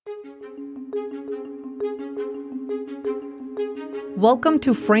Welcome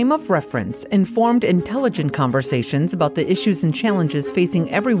to Frame of Reference, informed, intelligent conversations about the issues and challenges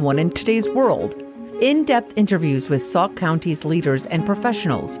facing everyone in today's world. In-depth interviews with Sauk County's leaders and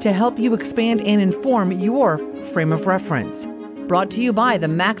professionals to help you expand and inform your frame of reference. Brought to you by the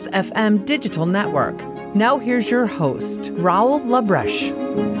Max FM Digital Network. Now here's your host, Raul Labreche.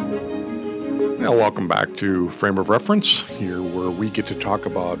 Well, welcome back to Frame of Reference, here where we get to talk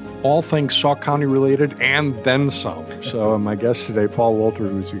about all things Sauk County related and then some. So my guest today, Paul Wolter,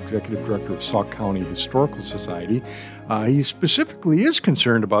 who's the Executive Director of Sauk County Historical Society. He specifically is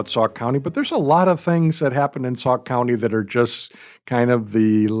concerned about Sauk County, but there's a lot of things that happen in Sauk County that are just kind of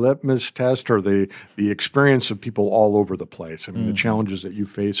the litmus test or the experience of people all over the place. I mean, the challenges that you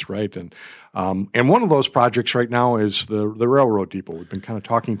face, right? And one of those projects right now is the railroad depot. We've been kind of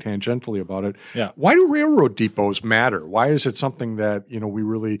talking tangentially about it. Yeah. Why do railroad depots matter? Why is it something that, we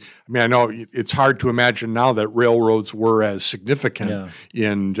really, I know it's hard to imagine now that railroads were as significant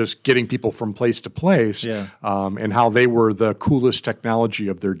in just getting people from place to place and how they were the coolest technology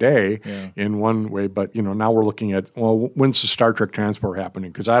of their day in one way. But, now we're looking at, well, when's the Star Trek transport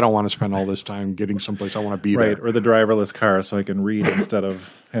happening? Because I don't want to spend all this time getting someplace. I want to be there. Right, or the driverless car so I can read instead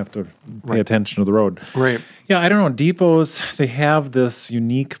of have to pay attention to the road. Right. Yeah, I don't know. Depots, they have this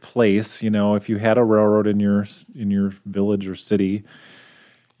unique place. If you had a railroad in your village or city,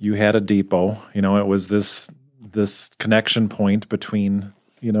 you had a depot. It was this connection point between,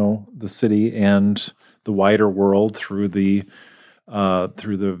 the city and the wider world through the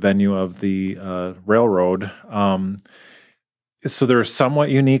venue of the railroad. So there's somewhat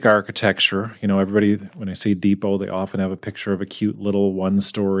unique architecture. Everybody, when I say depot, they often have a picture of a cute little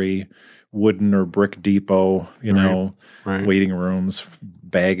one-story wooden or brick depot, waiting rooms,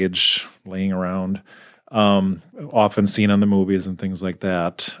 baggage laying around, often seen on the movies and things like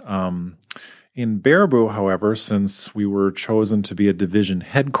that. In Baraboo, however, since we were chosen to be a division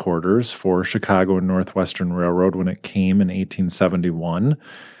headquarters for Chicago and Northwestern Railroad when it came in 1871,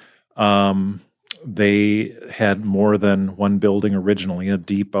 they had more than one building originally, a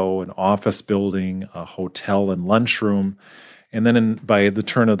depot, an office building, a hotel and lunchroom. And then by the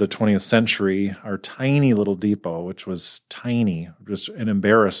turn of the 20th century, our tiny little depot, which was tiny, just an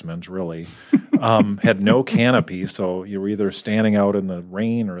embarrassment really, had no canopy. So you were either standing out in the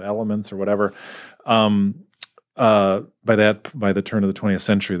rain or elements or whatever. By the turn of the 20th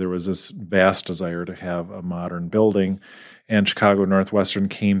century, there was this vast desire to have a modern building. And Chicago Northwestern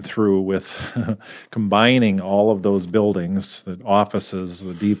came through with combining all of those buildings, the offices,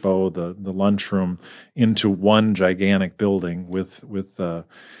 the depot, the lunchroom, into one gigantic building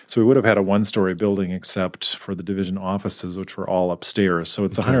so we would have had a one-story building except for the division offices, which were all upstairs. So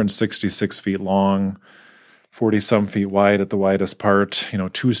it's 166 feet long, 40-some feet wide at the widest part,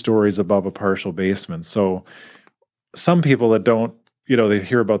 2 stories above a partial basement. So some people that don't, they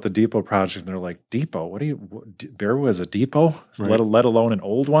hear about the depot project and they're like, depot? Baraboo is a depot? Right. Let alone an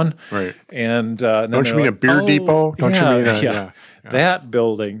old one? Right. And don't you mean a beer depot? Don't you mean that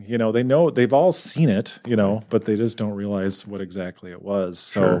building? They know, they've all seen it, but they just don't realize what exactly it was.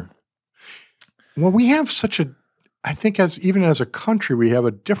 So, sure. Well, we have I think even as a country, we have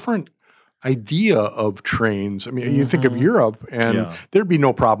a different idea of trains. I mean, you think of Europe, and there'd be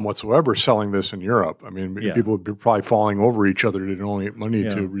no problem whatsoever selling this in Europe. I mean, people would be probably falling over each other to donate money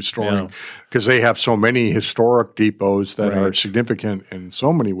to restoring, because they have so many historic depots that are significant in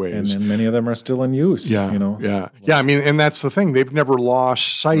so many ways. And many of them are still in use. Yeah. I mean, and that's the thing. They've never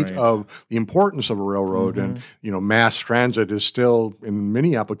lost sight of the importance of a railroad, and, mass transit is still, in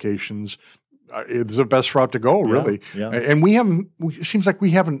many applications, it's the best route to go, really. Yeah. And it seems like we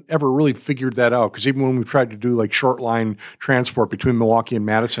haven't ever really figured that out, because even when we tried to do like short line transport between Milwaukee and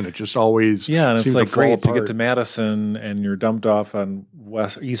Madison, it just always and it's like great apart. to get to Madison and you're dumped off on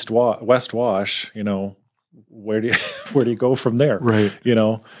West Wash, where do you go from there? Right.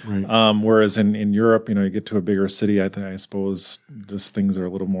 Right. Whereas in Europe, you get to a bigger city, I suppose just things are a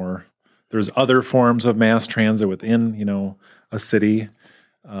little more, there's other forms of mass transit within, a city.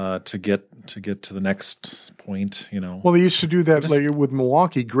 To get to the next point, Well, they used to do that with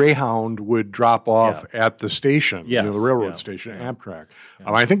Milwaukee. Greyhound would drop off at the station, the railroad station, Amtrak.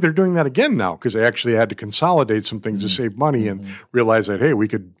 I think they're doing that again now, because they actually had to consolidate some things to save money and realize that, hey, we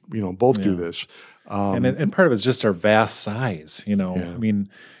could, both do this. And part of it's just our vast size, I mean,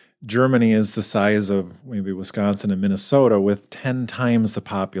 Germany is the size of maybe Wisconsin and Minnesota with 10 times the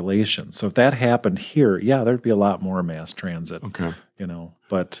population. So if that happened here, there'd be a lot more mass transit. Okay.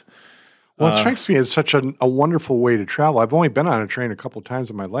 But Well, it strikes me as such a wonderful way to travel. I've only been on a train a couple of times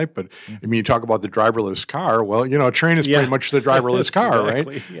in my life, but I mean, you talk about the driverless car. Well, a train is pretty much the driverless car,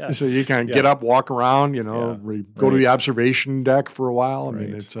 right? Yeah. So you can get up, walk around, go to the observation deck for a while. I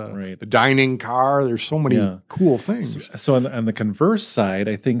mean, it's a dining car. There's so many cool things. So on the converse side,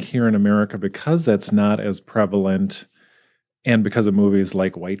 I think here in America, because that's not as prevalent, and because of movies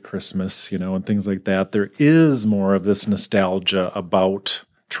like White Christmas, and things like that, there is more of this nostalgia about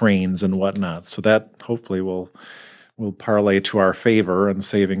trains and whatnot. So that hopefully will parlay to our favor in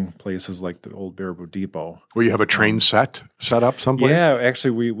saving places like the old Baraboo Depot. Will you have a train set up someplace? Yeah,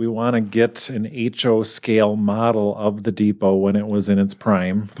 actually we want to get an HO scale model of the depot when it was in its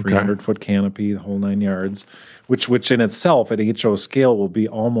prime, 300-foot canopy, the whole 9 yards, which in itself at HO scale will be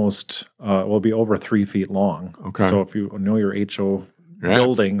over 3 feet long. Okay. So if you know your HO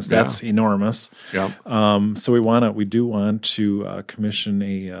buildings, that's enormous. Yeah. So we do want to commission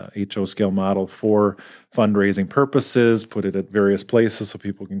a HO scale model for fundraising purposes, put it at various places so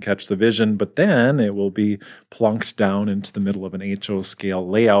people can catch the vision, but then it will be plunked down into the middle of an HO scale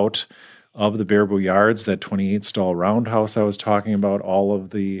layout of the Baraboo Yards, that 28-stall roundhouse I was talking about. All of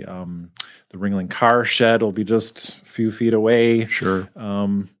the Ringling car shed will be just a few feet away. Sure.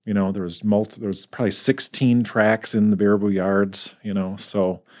 There's probably 16 tracks in the Baraboo Yards,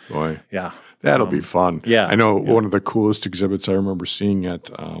 so. Boy. Yeah. That'll be fun. Yeah. I know one of the coolest exhibits I remember seeing at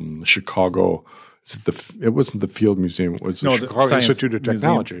Chicago, it wasn't the Field Museum, it was the Chicago Institute of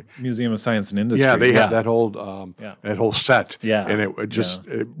Technology. Museum of Science and Industry. Yeah, they had that whole set. Yeah. And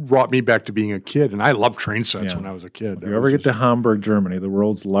it brought me back to being a kid. And I loved train sets when I was a kid. If you ever get to Hamburg, Germany, the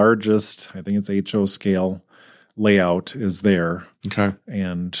world's largest, I think it's HO scale layout is there. Okay.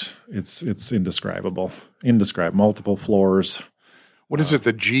 And it's indescribable. Multiple floors. What is it?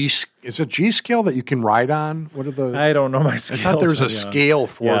 Is it G scale that you can ride on? What are the? I don't know my scales. I thought there's a scale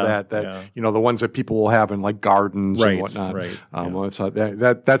for that. The ones that people will have in like gardens and whatnot. Right. So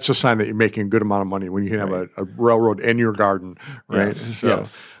that's a sign that you're making a good amount of money when you can have a railroad in your garden, right?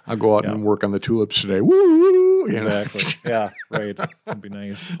 Yes. I'll go out and work on the tulips today. Woo! Exactly. Yeah. Right. That'd be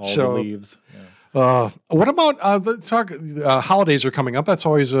nice. All the leaves. Yeah. What about holidays are coming up? That's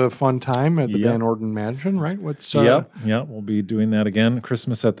always a fun time at the Van Orden Mansion, right? We'll be doing that again.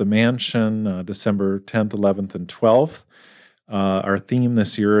 Christmas at the Mansion, December 10th, 11th, and 12th. Our theme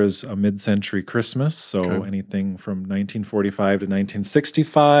this year is a mid-century Christmas, so anything from 1945 to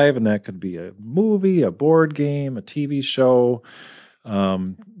 1965, and that could be a movie, a board game, a TV show.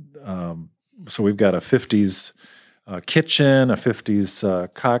 So we've got a 50s kitchen, a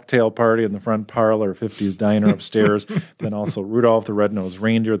 50s cocktail party in the front parlor, a 50s diner upstairs. Then also Rudolph the Red-Nosed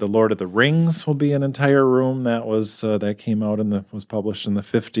Reindeer. The Lord of the Rings will be an entire room that came out was published in the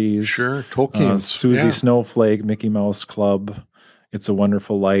 50s. Sure, Tolkien. Susie Snowflake, Mickey Mouse Club, It's a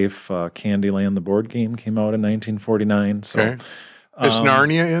Wonderful Life, Candyland, the board game came out in 1949. So. Is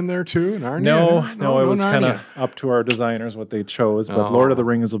Narnia in there too? Narnia? No, it was kind of up to our designers what they chose. But Lord of the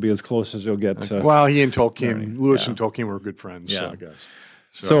Rings will be as close as you'll get to. Well, he and Tolkien, Lewis and Tolkien were good friends, I guess.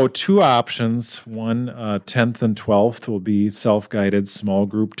 So two options. One, 10th and 12th will be self-guided small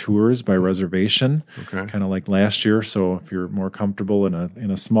group tours by reservation, kind of like last year. So if you're more comfortable in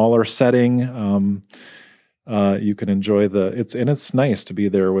a smaller setting, you can enjoy it's nice to be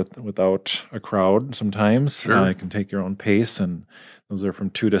there without a crowd sometimes. Sure. You can take your own pace, and those are from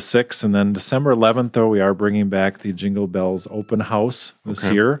 2 to 6. And then December 11th, though, we are bringing back the Jingle Bells Open House this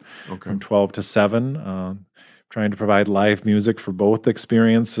year from 12 to 7, trying to provide live music for both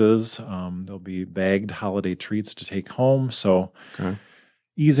experiences. There'll be bagged holiday treats to take home, so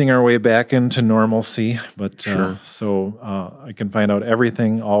easing our way back into normalcy. But I can find out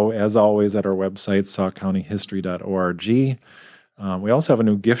everything, as always, at our website, saukcountyhistory.org. We also have a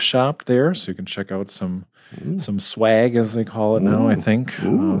new gift shop there, so you can check out some swag, as they call it now, I think.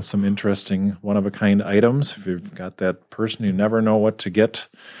 Some interesting one-of-a-kind items. If you've got that person you never know what to get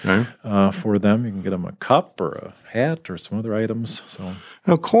for them, you can get them a cup or a hat or some other items. So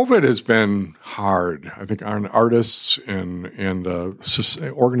now, COVID has been hard, I think, on artists and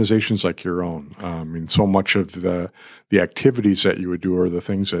organizations like your own. I mean, so much of the activities that you would do or the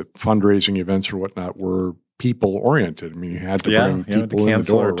things that fundraising events or whatnot were people-oriented. I mean, you had to bring people in the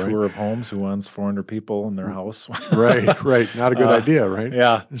door, our tour of homes. Who wants 400 people in their house? right. Not a good idea, right?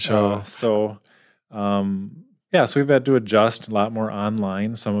 Yeah. So we've had to adjust a lot more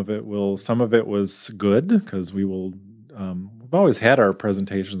online. Some of it was good because we've always had our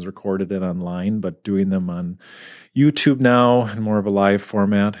presentations recorded and online, but doing them on YouTube now in more of a live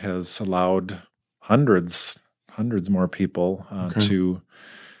format has allowed hundreds more people to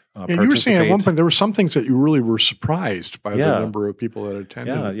You were saying at one point there were some things that you really were surprised by the number of people that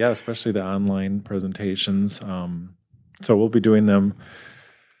attended. Yeah, especially the online presentations. So we'll be doing them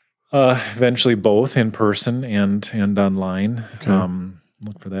eventually both in person and online. Okay.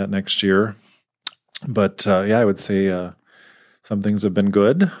 Look for that next year. But I would say some things have been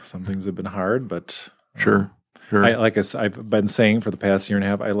good, some things have been hard, but sure. I've been saying for the past year and a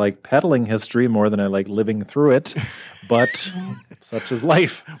half, I like peddling history more than I like living through it, but such is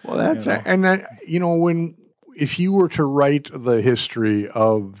life. Well, that's if you were to write the history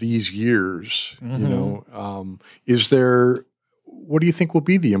of these years, what do you think will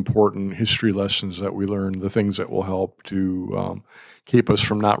be the important history lessons that we learn, the things that will help to keep us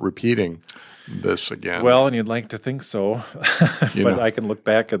from not repeating this again? Well, and you'd like to think so, but I can look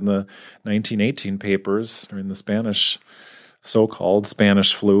back in the 1918 papers during the so-called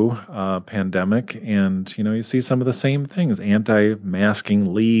Spanish flu pandemic, and you see some of the same things,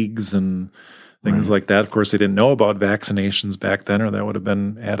 anti-masking leagues and things like that. Of course, they didn't know about vaccinations back then, or that would have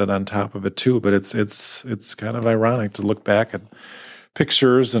been added on top of it too. But it's kind of ironic to look back at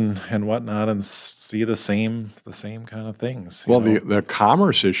pictures and whatnot and see the same kind of things. Well, the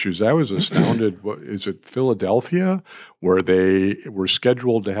commerce issues, I was astounded. What is it, Philadelphia, where they were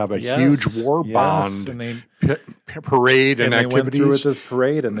scheduled to have a huge war bond and parade and activities. They went through with this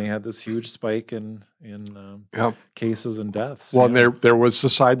parade, and they had this huge spike in cases and deaths. Well, and there was the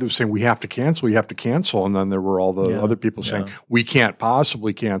side that was saying we have to cancel, and then there were all the other people saying we can't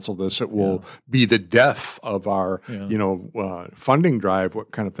possibly cancel this. It will be the death of our funding drive,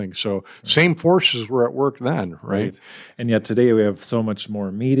 what kind of thing. So same forces were at work then, right? And yet today we have so much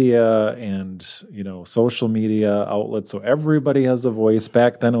more media and social media outlets, so everybody has a voice.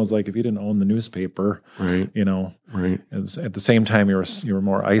 Back then it was like if you didn't own the newspaper, at the same time you were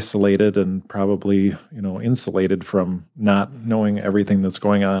more isolated and probably insulated from not knowing everything that's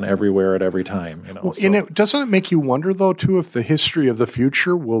going on everywhere at every time. And doesn't it make you wonder though too if the history of the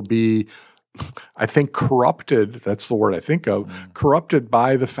future will be, I think, corrupted, that's the word I think of, corrupted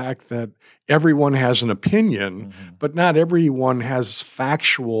by the fact that everyone has an opinion, but not everyone has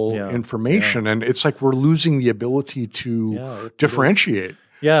factual information. And it's like we're losing the ability to differentiate.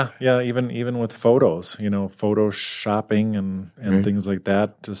 Even with photos, photoshopping and things like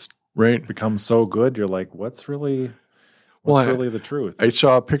that just becomes so good. You're like, what's really the truth? I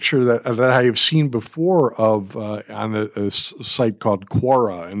saw a picture that I have seen before of on a site called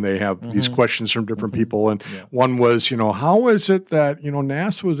Quora, and they have these questions from different people. And one was, how is it that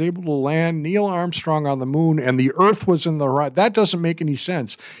NASA was able to land Neil Armstrong on the moon and the Earth was in the right? That doesn't make any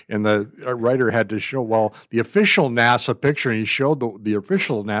sense. And the writer had to show the official NASA picture, and he showed the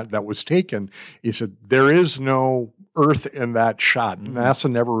official that was taken. He said there is no Earth in that shot. NASA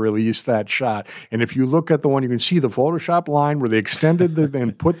never released that shot. And if you look at the one, you can see the Photoshop line where they extended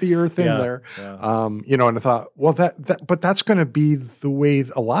and put the Earth in there. And I thought, well, but that's going to be the way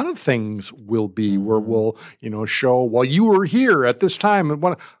a lot of things will be, where we'll, show, well, you were here at this time,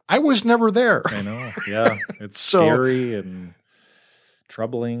 and I was never there. I know. Yeah, it's scary and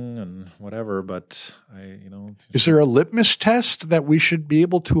troubling and whatever. But is there a litmus test that we should be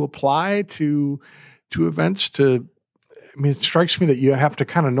able to apply to events it strikes me that you have to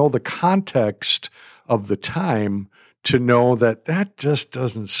kind of know the context of the time to know that just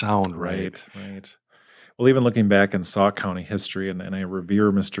doesn't sound right. Right. Well, even looking back in Sauk County history, and I revere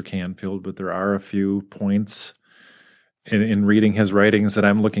Mr. Canfield, but there are a few points in reading his writings that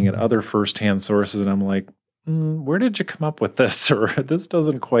I'm looking at other firsthand sources, and I'm like, where did you come up with this? Or this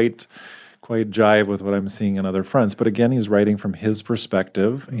doesn't quite jive with what I'm seeing on other fronts. But again, he's writing from his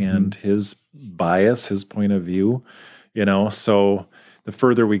perspective and his bias, his point of view. So the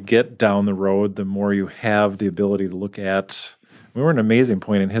further we get down the road, the more you have the ability to look at. We're at an amazing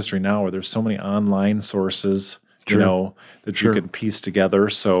point in history now where there's so many online sources, that you can piece together.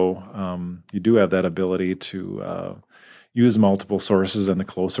 So you do have that ability to use multiple sources, and the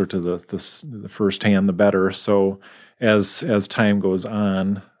closer to the firsthand, the better. So as time goes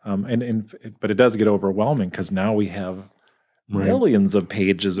on, but it does get overwhelming because now we have millions of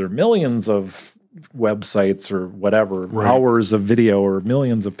pages or millions of websites or whatever, hours of video or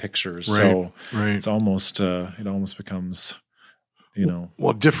millions of pictures. So it's almost it almost becomes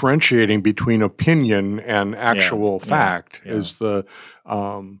differentiating between opinion and actual fact is the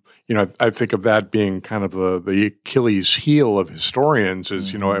I think of that being kind of the Achilles heel of historians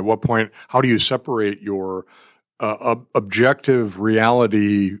is at what point, how do you separate your objective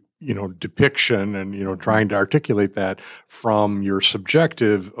reality depiction and, trying to articulate that from your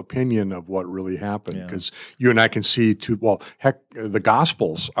subjective opinion of what really happened. Because you and I can see the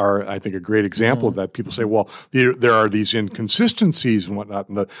Gospels are, I think, a great example of that. People say, well, there are these inconsistencies and whatnot.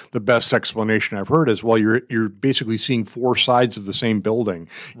 And the best explanation I've heard is, well, you're basically seeing four sides of the same building,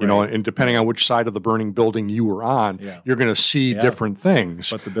 and depending on which side of the burning building you were on, you're going to see different things.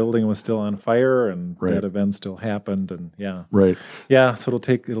 But the building was still on fire and that event still happened. And so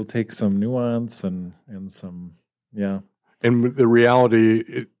it'll take some nuance and some, And with the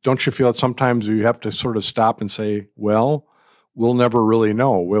reality, don't you feel that sometimes you have to sort of stop and say, well, we'll never really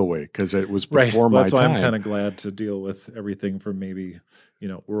know, will we? Because it was before my That's why time. I'm kind of glad to deal with everything from maybe,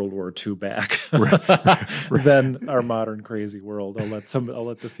 World War II back than our modern crazy world. I'll let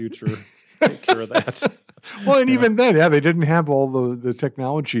the future take care of that. Well, and even then, they didn't have all the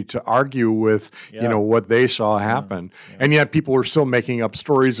technology to argue with, what they saw happen. And yet people were still making up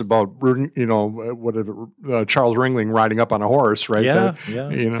stories about, Charles Ringling riding up on a horse, right? Well,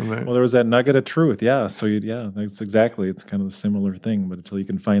 there was that nugget of truth. Yeah. So, that's exactly. It's kind of a similar thing, but until you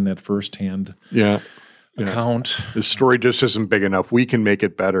can find that firsthand account. The story just isn't big enough. We can make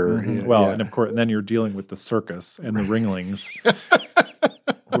it better. And of course, and then you're dealing with the circus and the Ringlings.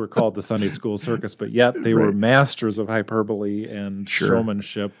 Who were called the Sunday School Circus, but yet they were masters of hyperbole and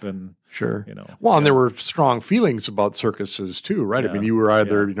showmanship and and there were strong feelings about circuses too, right? I mean, you were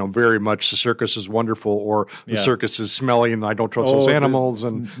either very much the circus is wonderful or the circus is smelly and I don't trust those animals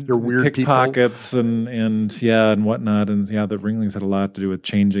and they're weird people. Pickpockets and whatnot. And the Ringlings had a lot to do with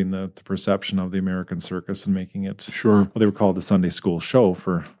changing the perception of the American circus and making it well, they were called the Sunday School Show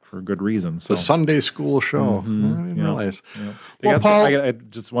for good reason. So. The Sunday School Show. I didn't realize. Paul,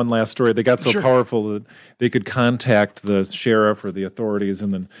 just one last story. They got so powerful that they could contact the sheriff or the authorities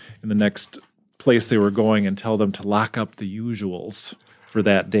in the next place they were going and tell them to lock up the usuals for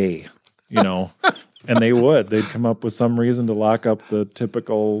that day. And they would. They'd come up with some reason to lock up the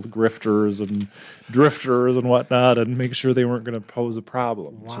typical grifters and drifters and whatnot and make sure they weren't going to pose a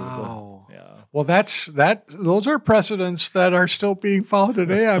problem. Wow. Well, those are precedents that are still being followed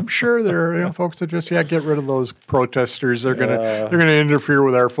today. I'm sure there are folks that just get rid of those protesters. They're gonna interfere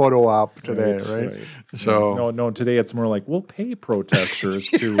with our photo op today, right? So no, today it's more like we'll pay protesters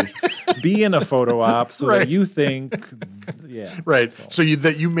to be in a photo op so that you think right. So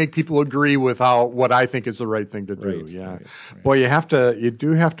that you make people agree with what I think is the right thing to do. Right. Boy, you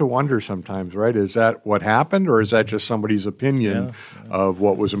do have to wonder sometimes, right? Is that what happened, or is that just somebody's opinion of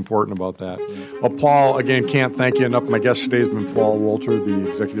what was important about that? Well, Paul, again, can't thank you enough. My guest today has been Paul Wolter, the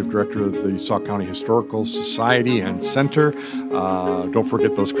Executive Director of the Sauk County Historical Society and Center. Don't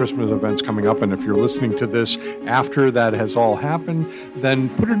forget those Christmas events coming up. And if you're listening to this after that has all happened, then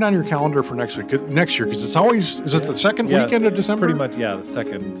put it on your calendar for next year, because it's always, is it the second weekend of December? Pretty much, the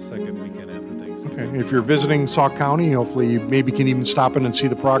second weekend after Thanksgiving. Okay. If you're visiting Sauk County, hopefully you maybe can even stop in and see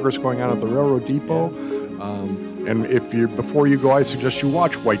the progress going on at the Railroad Depot. And before you go, I suggest you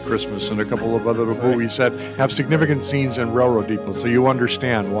watch White Christmas and a couple of other movies that have significant scenes in Railroad Depot, so you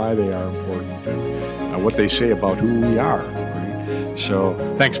understand why they are important and what they say about who we are. Right? So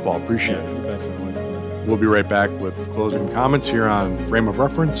thanks, Paul. Appreciate it. We'll be right back with closing comments here on Frame of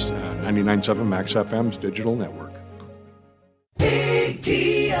Reference, 99.7 Max FM's digital network. Big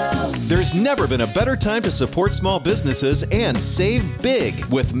deals. There's never been a better time to support small businesses and save big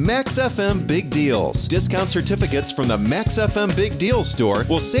with Max FM Big Deals. Discount certificates from the Max FM Big Deals store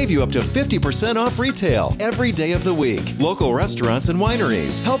will save you up to 50% off retail every day of the week. Local restaurants and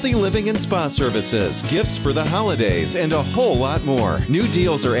wineries, healthy living and spa services, gifts for the holidays, and a whole lot more. New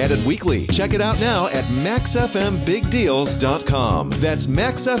deals are added weekly. Check it out now at maxfmbigdeals.com. That's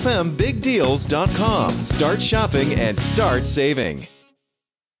maxfmbigdeals.com. Start shopping and start saving.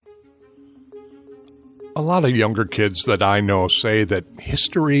 A lot of younger kids that I know say that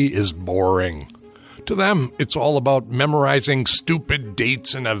history is boring. To them, it's all about memorizing stupid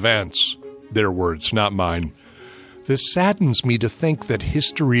dates and events. Their words, not mine. This saddens me to think that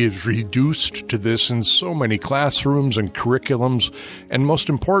history is reduced to this in so many classrooms and curriculums, and most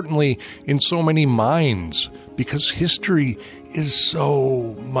importantly, in so many minds, because history is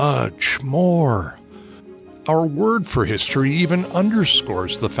so much more. Our word for history even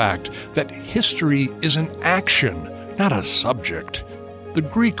underscores the fact that history is an action, not a subject. The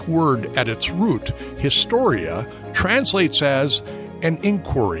Greek word at its root, historia, translates as an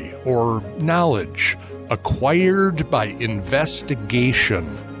inquiry or knowledge acquired by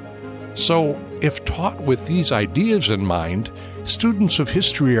investigation. So, if taught with these ideas in mind, students of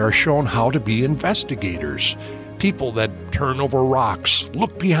history are shown how to be investigators. People that turn over rocks,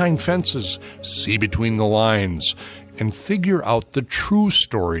 look behind fences, see between the lines, and figure out the true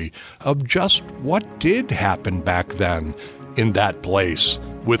story of just what did happen back then in that place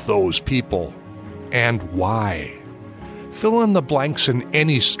with those people and why. Fill in the blanks in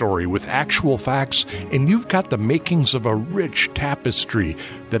any story with actual facts, and you've got the makings of a rich tapestry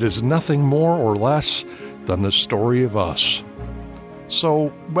that is nothing more or less than the story of us. So,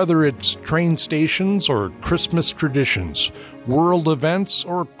 whether it's train stations or Christmas traditions, world events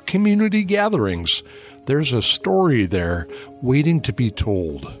or community gatherings, there's a story there waiting to be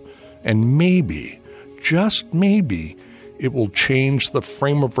told. And maybe, just maybe, it will change the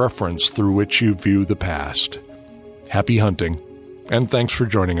frame of reference through which you view the past. Happy hunting, and thanks for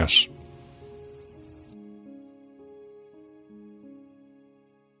joining us.